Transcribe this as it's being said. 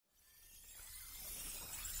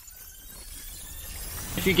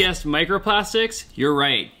If you guessed microplastics, you're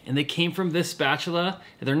right. And they came from this spatula,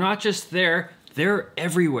 and they're not just there, they're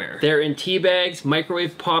everywhere. They're in tea bags,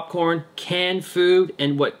 microwave popcorn, canned food,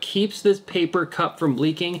 and what keeps this paper cup from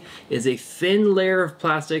leaking is a thin layer of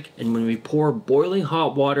plastic, and when we pour boiling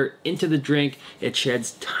hot water into the drink, it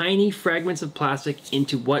sheds tiny fragments of plastic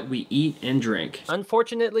into what we eat and drink.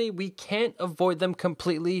 Unfortunately, we can't avoid them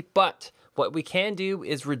completely, but what we can do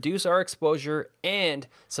is reduce our exposure and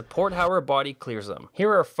support how our body clears them.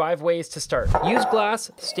 Here are 5 ways to start. Use glass,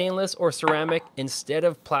 stainless, or ceramic instead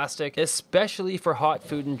of plastic, especially for hot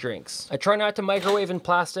food and drinks. I try not to microwave in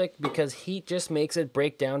plastic because heat just makes it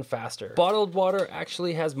break down faster. Bottled water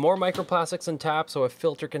actually has more microplastics than tap, so a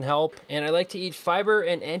filter can help. And I like to eat fiber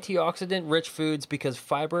and antioxidant-rich foods because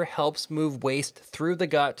fiber helps move waste through the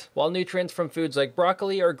gut, while nutrients from foods like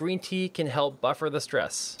broccoli or green tea can help buffer the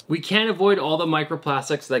stress. We can't avoid all the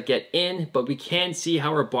microplastics that get in, but we can see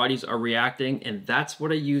how our bodies are reacting, and that's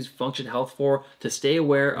what I use Function Health for, to stay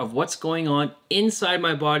aware of what's going on inside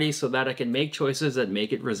my body so that I can make choices that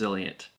make it resilient.